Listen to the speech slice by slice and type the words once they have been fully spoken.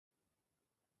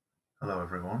Hello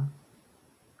everyone.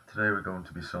 Today we're going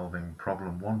to be solving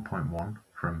problem 1.1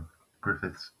 from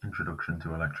Griffiths' Introduction to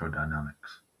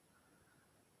Electrodynamics.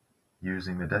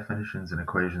 Using the definitions in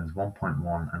equations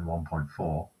 1.1 and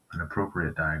 1.4 and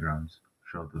appropriate diagrams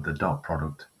show that the dot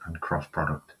product and cross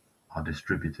product are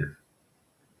distributive.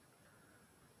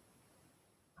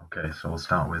 Okay, so we'll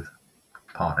start with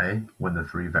part A, when the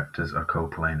three vectors are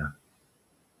coplanar.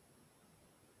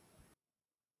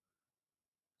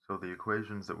 So the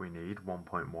equations that we need,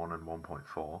 1.1 and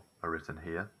 1.4, are written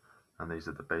here, and these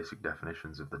are the basic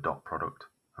definitions of the dot product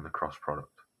and the cross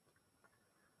product.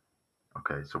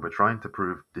 Okay, so we're trying to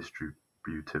prove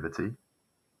distributivity,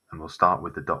 and we'll start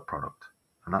with the dot product.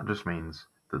 And that just means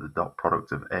that the dot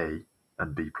product of A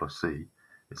and B plus C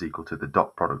is equal to the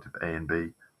dot product of A and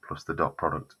B plus the dot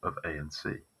product of A and C.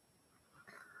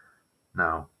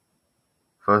 Now,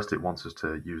 first it wants us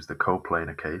to use the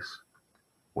coplanar case,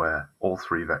 where all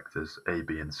three vectors A,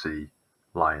 B, and C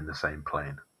lie in the same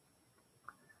plane.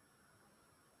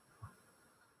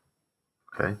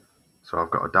 Okay, so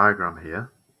I've got a diagram here,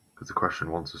 because the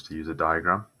question wants us to use a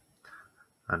diagram.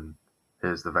 And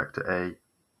here's the vector A,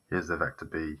 here's the vector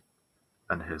B,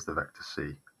 and here's the vector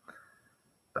C.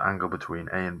 The angle between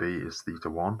A and B is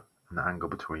θ1, and the angle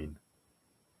between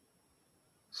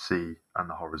C and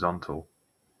the horizontal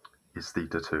is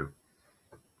θ2.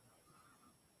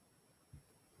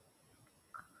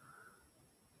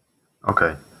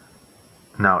 Okay,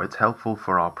 now it's helpful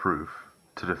for our proof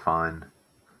to define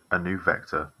a new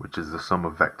vector, which is the sum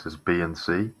of vectors B and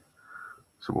C.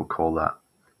 So we'll call that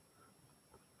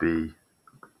B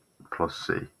plus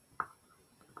C.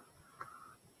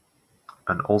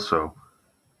 And also,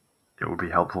 it would be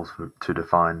helpful to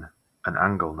define an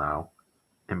angle now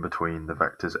in between the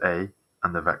vectors A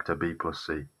and the vector B plus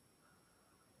C.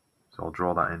 So I'll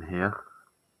draw that in here,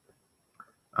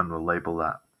 and we'll label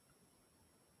that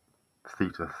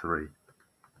θ3.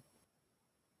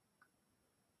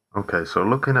 Okay, so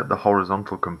looking at the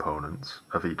horizontal components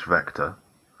of each vector,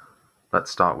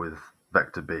 let's start with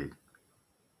vector B.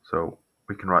 So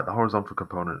we can write the horizontal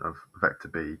component of vector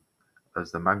B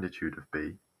as the magnitude of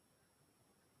B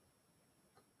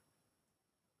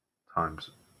times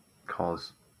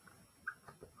cos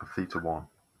of θ1.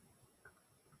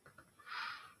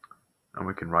 And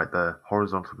we can write the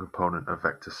horizontal component of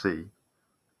vector C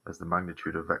as the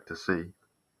magnitude of vector C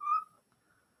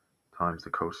times the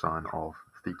cosine of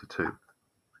θ2.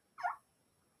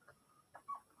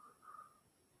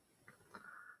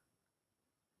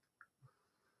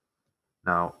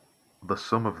 Now, the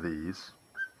sum of these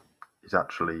is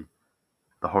actually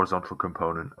the horizontal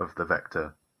component of the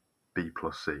vector B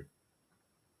plus C,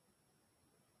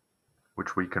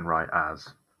 which we can write as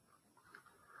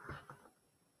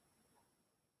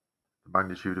the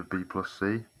magnitude of B plus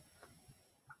C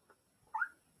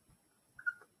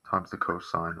times the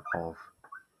cosine of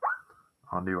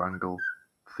our new angle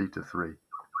θ3.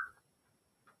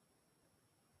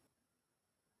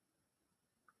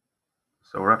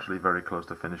 So we're actually very close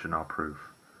to finishing our proof.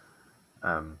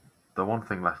 The one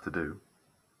thing left to do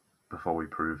before we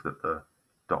prove that the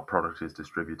dot product is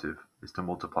distributive is to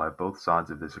multiply both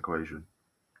sides of this equation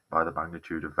by the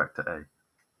magnitude of vector A.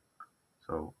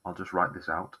 So I'll just write this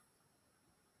out.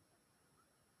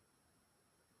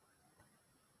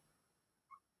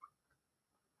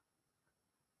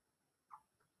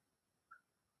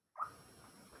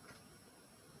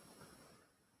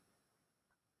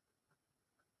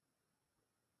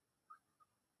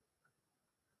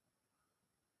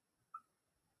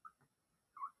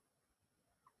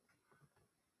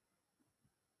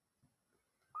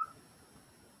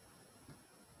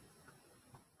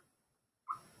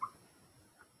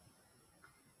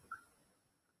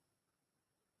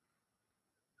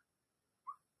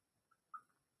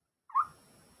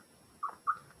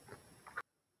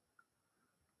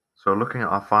 So looking at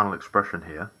our final expression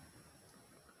here,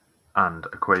 and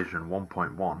equation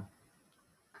 1.1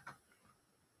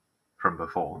 from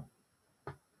before,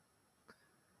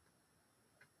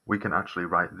 we can actually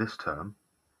write this term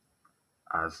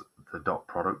as the dot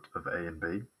product of A and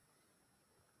B,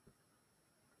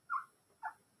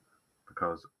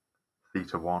 because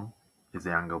θ1 is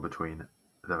the angle between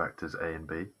the vectors A and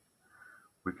B.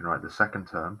 We can write the second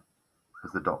term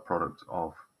as the dot product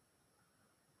of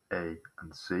A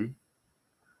and C,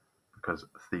 because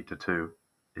θ2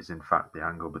 is in fact the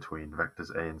angle between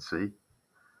vectors A and C.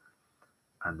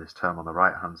 And this term on the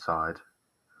right hand side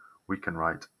we can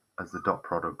write as the dot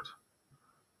product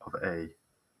of A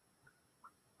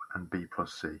and B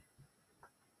plus C,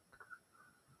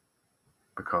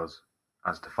 because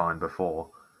as defined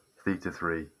before,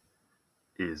 θ3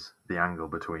 is the angle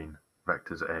between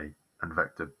vectors A and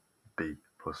vector B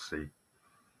plus C.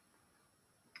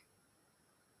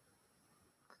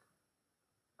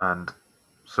 And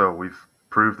so we've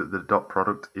proved that the dot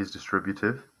product is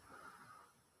distributive.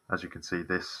 As you can see,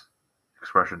 this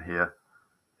expression here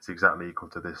is exactly equal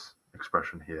to this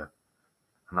expression here.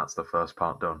 And that's the first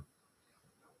part done.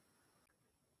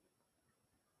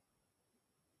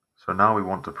 So now we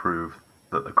want to prove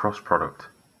that the cross product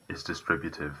is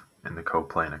distributive in the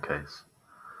coplanar case.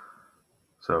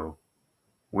 So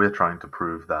we're trying to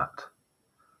prove that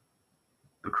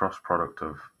the cross product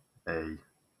of A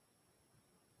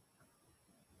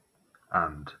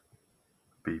and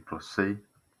B plus C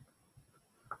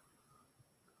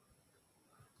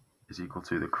is equal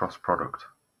to the cross product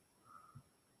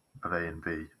of A and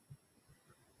B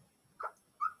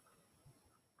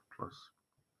plus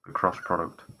the cross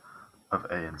product of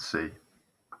A and C,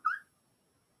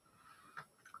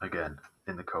 again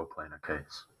in the coplanar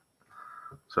case.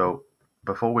 So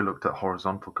before we looked at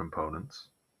horizontal components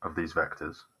of these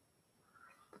vectors,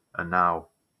 and now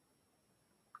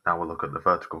we'll look at the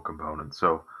vertical component.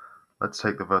 So let's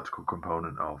take the vertical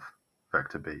component of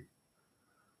vector B,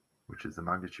 which is the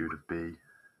magnitude of B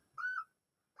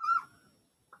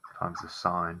times the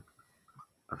sine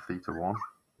of θ1,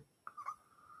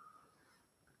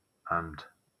 and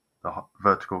the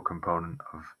vertical component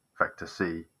of vector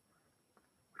C,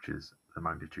 which is the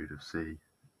magnitude of C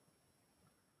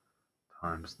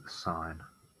times the sine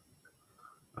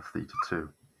of θ2.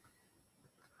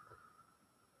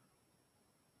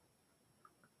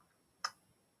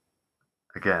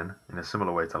 Again, in a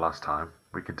similar way to last time,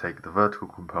 we can take the vertical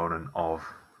component of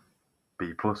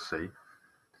B plus C,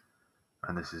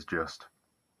 and this is just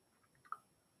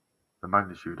the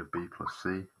magnitude of B plus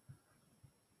C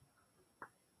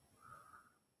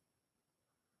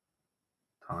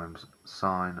times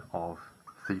sine of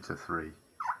θ3,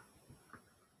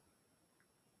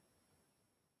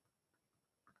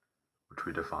 which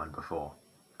we defined before.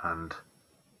 And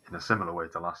in a similar way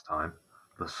to last time,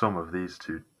 the sum of these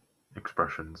two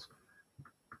expressions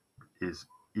is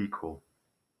equal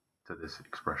to this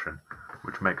expression,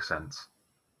 which makes sense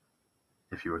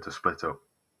if you were to split up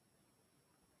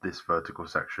this vertical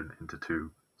section into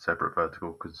two separate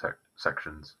vertical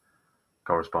sections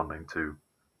corresponding to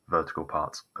vertical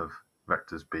parts of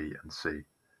vectors B and C.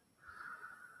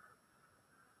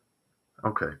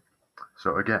 Okay,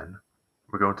 so again,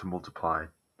 we're going to multiply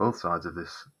both sides of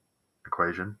this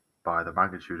equation by the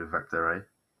magnitude of vector A,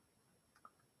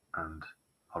 and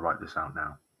I'll write this out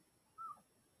now.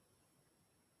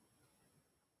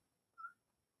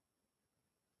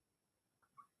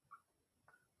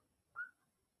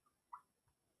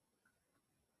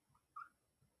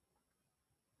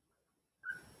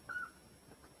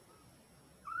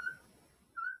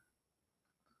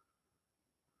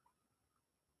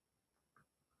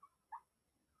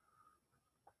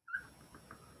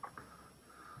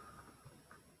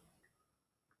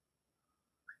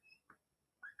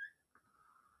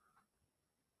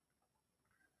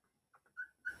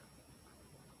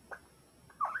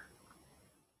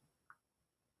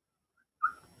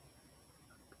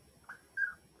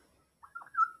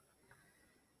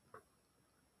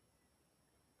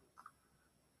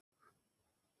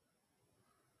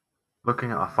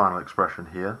 Looking at our final expression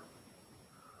here,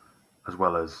 as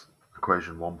well as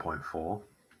equation 1.4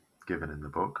 given in the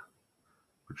book,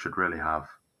 which should really have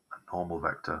a normal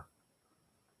vector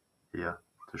here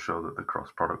to show that the cross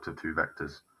product of two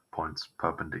vectors points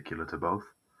perpendicular to both,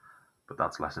 but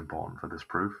that's less important for this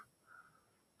proof.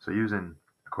 So using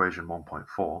equation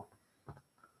 1.4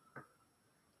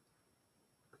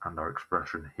 and our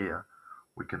expression here,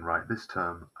 we can write this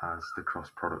term as the cross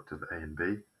product of A and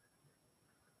B.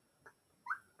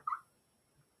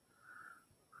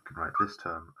 We can write this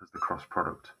term as the cross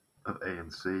product of A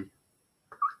and C.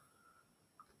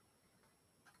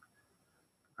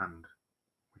 And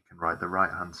we can write the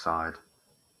right-hand side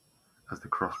as the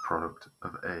cross product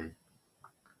of A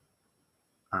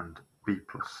and B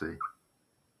plus C.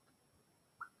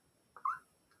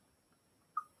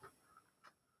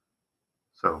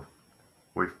 So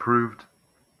we've proved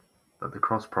that the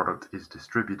cross product is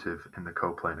distributive in the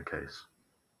coplanar case.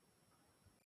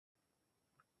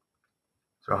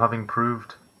 So having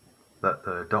proved that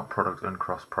the dot product and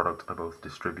cross product are both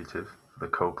distributive for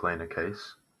the coplanar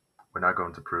case, we're now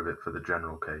going to prove it for the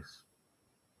general case.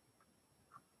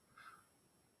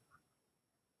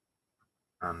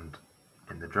 And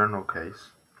in the general case,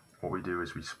 what we do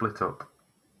is we split up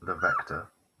the vector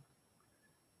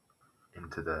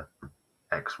into the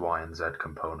x, y, and z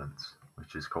components,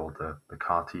 which is called the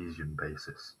Cartesian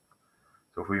basis.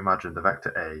 So if we imagine the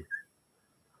vector A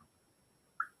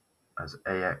as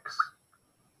ax,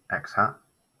 x hat,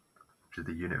 which is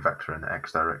the unit vector in the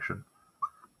x direction,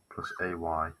 plus ay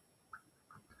y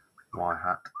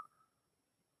hat,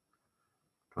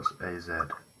 plus az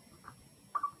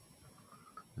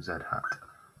z hat.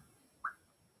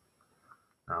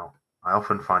 Now, I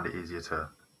often find it easier to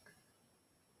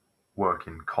work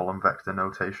in column vector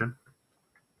notation,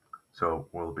 so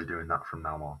we'll be doing that from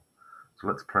now on. So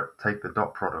let's take the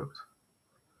dot product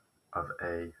of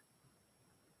A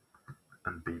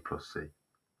and B plus C.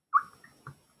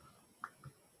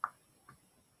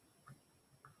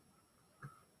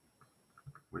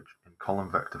 Which in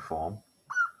column vector form,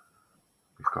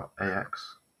 we've got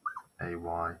AX,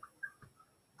 AY,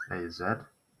 AZ,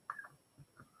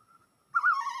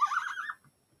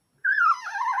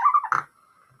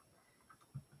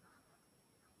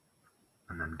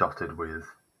 and then dotted with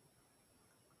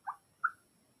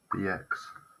BX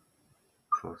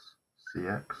plus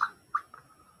CX,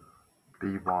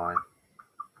 BY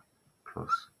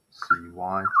plus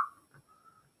CY,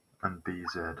 and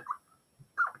BZ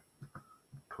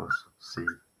plus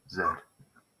CZ.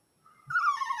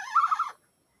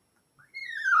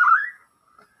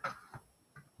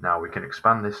 Now we can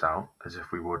expand this out as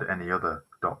if we would any other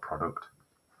dot product,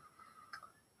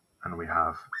 and we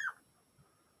have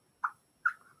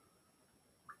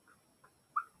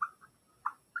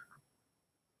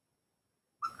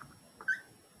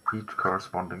each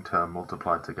corresponding term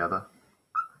multiplied together.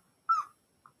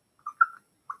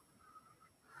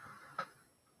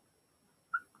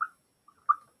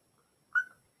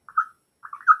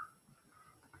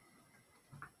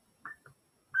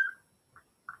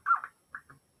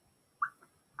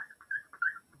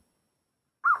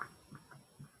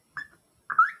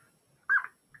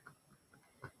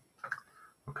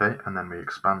 Okay, and then we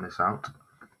expand this out.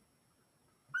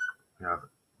 We have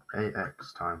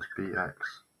AX times BX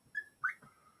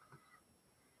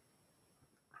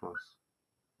plus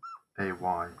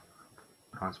AY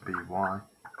times BY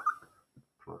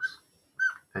plus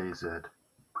AZ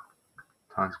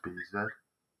times BZ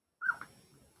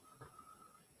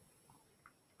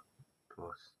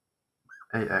plus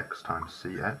AX times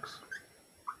CX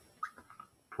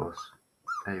plus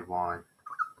AY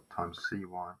times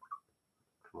CY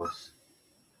plus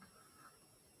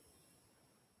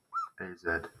AZ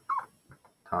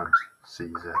times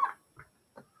CZ.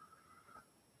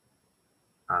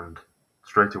 And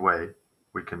straight away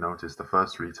we can notice the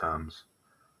first three terms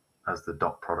as the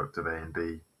dot product of A and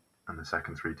B, and the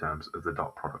second three terms as the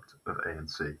dot product of A and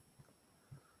C.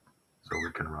 So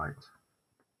we can write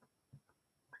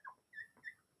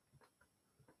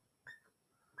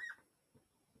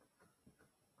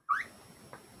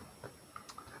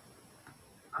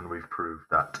and we've proved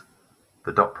that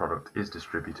the dot product is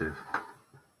distributive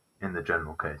in the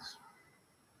general case.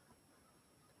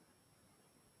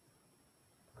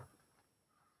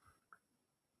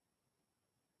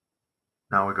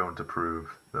 Now we're going to prove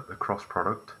that the cross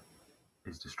product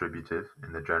is distributive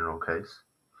in the general case,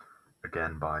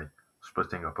 again by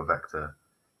splitting up a vector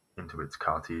into its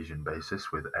Cartesian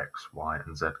basis with x, y,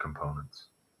 and z components.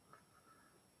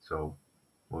 So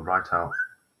we'll write out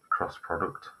the cross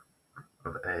product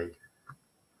of A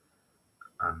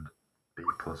and B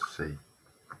plus C.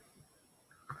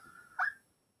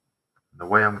 The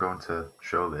way I'm going to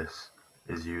show this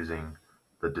is using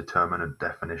the determinant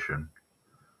definition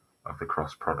of the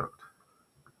cross product.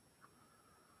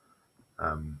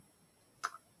 So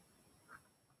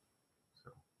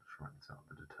let's write this out,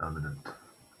 the determinant.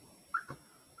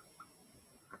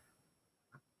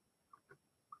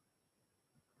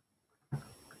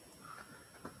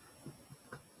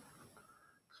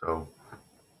 So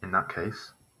in that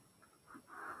case,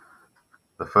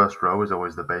 the first row is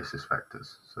always the basis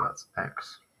vectors, so that's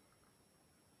x,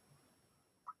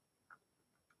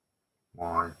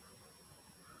 y,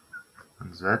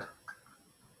 and z.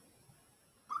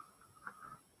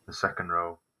 The second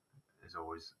row is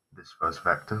always this first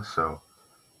vector, so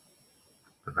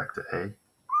the vector A,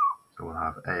 so we'll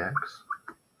have AX,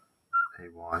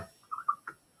 AY,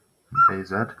 and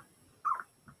AZ.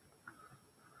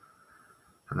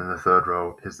 And then the third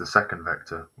row is the second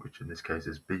vector, which in this case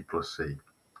is B plus C.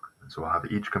 And so we'll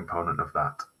have each component of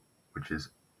that, which is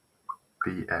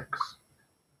BX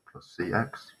plus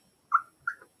CX,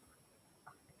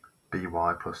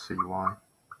 BY plus CY,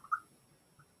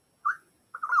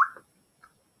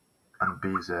 and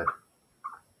BZ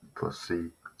plus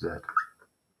CZ.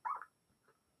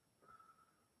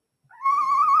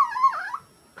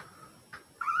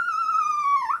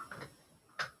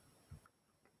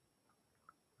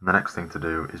 And the next thing to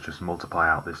do is just multiply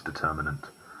out this determinant.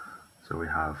 So we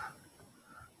have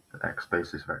the x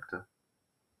basis vector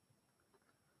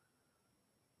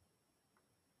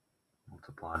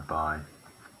multiplied by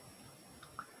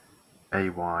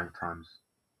AY times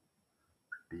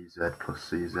BZ plus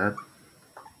CZ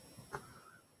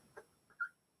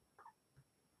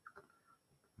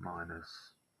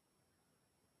minus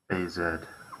AZ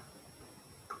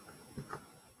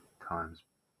times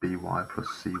BY plus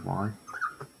CY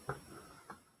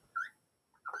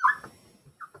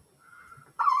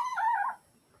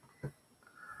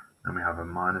and we have a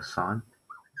minus sign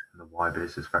in the Y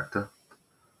basis vector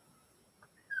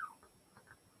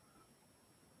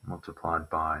multiplied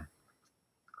by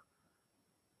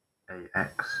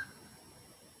AX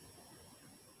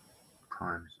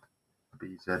times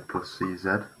BZ plus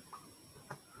CZ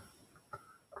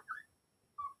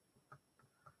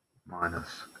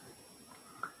minus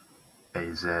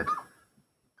AZ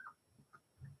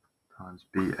times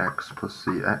BX plus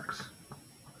CX,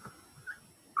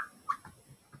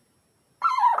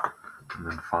 and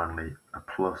then finally a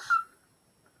plus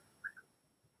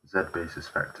Z basis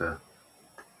vector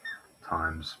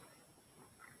times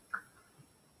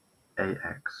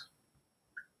AX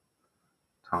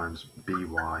times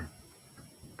BY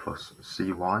plus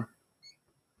CY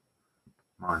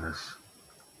minus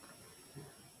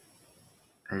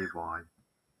AY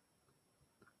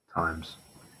times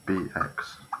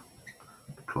BX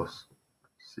plus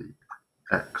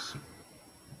CX.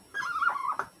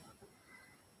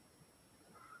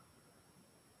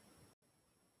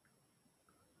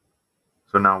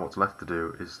 So now what's left to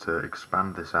do is to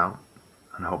expand this out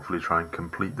and hopefully try and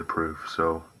complete the proof.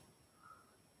 So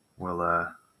we'll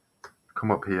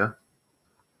come up here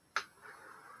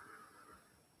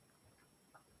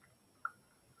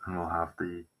and we'll have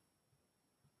the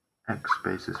X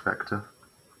basis vector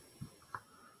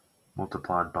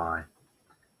multiplied by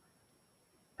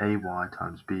AY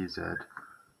times BZ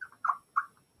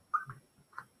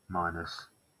minus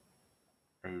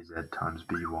AZ times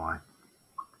BY,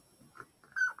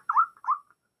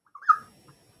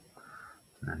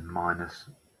 and then minus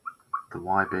the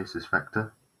Y basis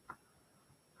vector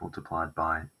multiplied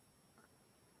by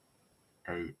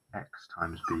AX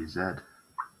times BZ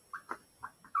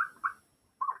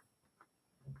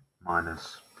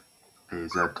minus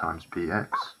AZ times BX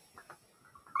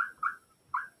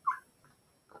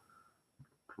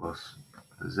plus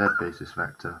the Z basis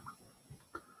vector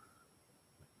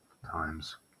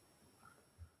times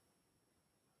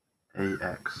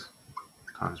AX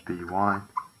times BY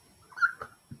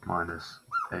minus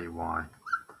AY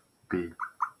BX.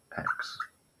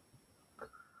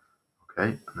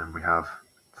 Okay, and then we have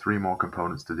three more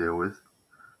components to deal with.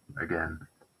 Again,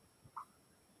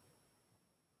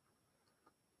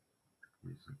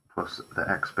 plus the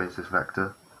X basis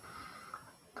vector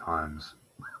times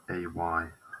AY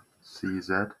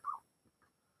CZ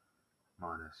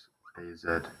minus AZ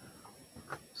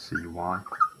CY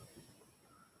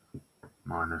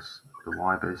minus the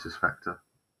Y basis vector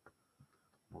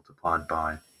multiplied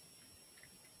by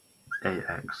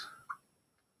AX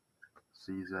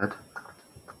CZ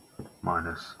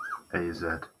minus AZ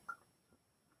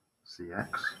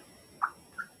CX,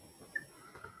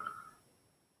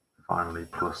 finally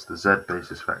plus the Z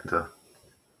basis vector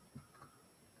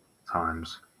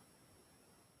times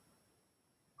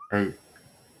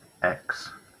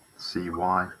AX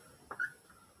CY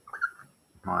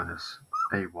minus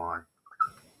AY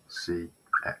CX.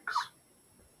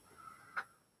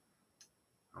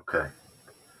 Okay,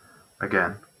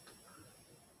 again,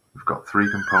 we've got three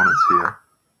components here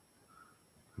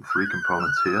and three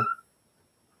components here.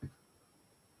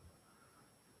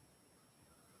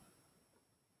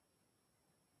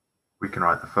 We can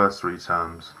write the first three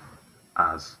terms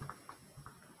as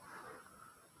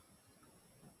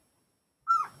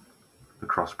the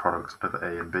cross product of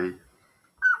A and B,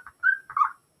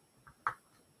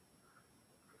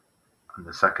 and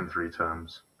the second three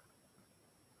terms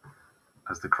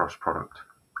as the cross product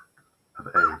of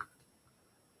A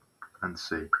and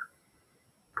C.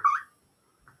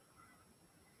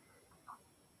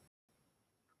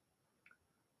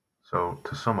 So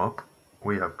to sum up,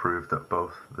 we have proved that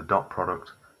both the dot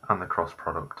product and the cross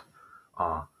product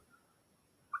are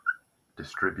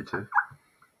distributive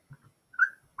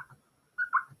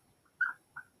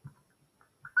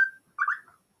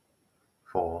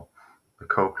for the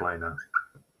coplanar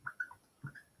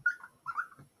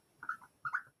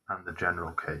and the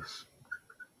general case.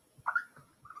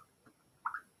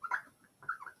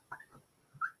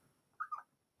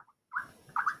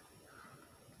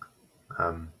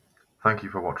 Thank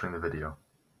you for watching the video,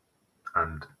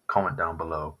 and comment down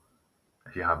below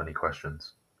if you have any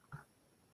questions.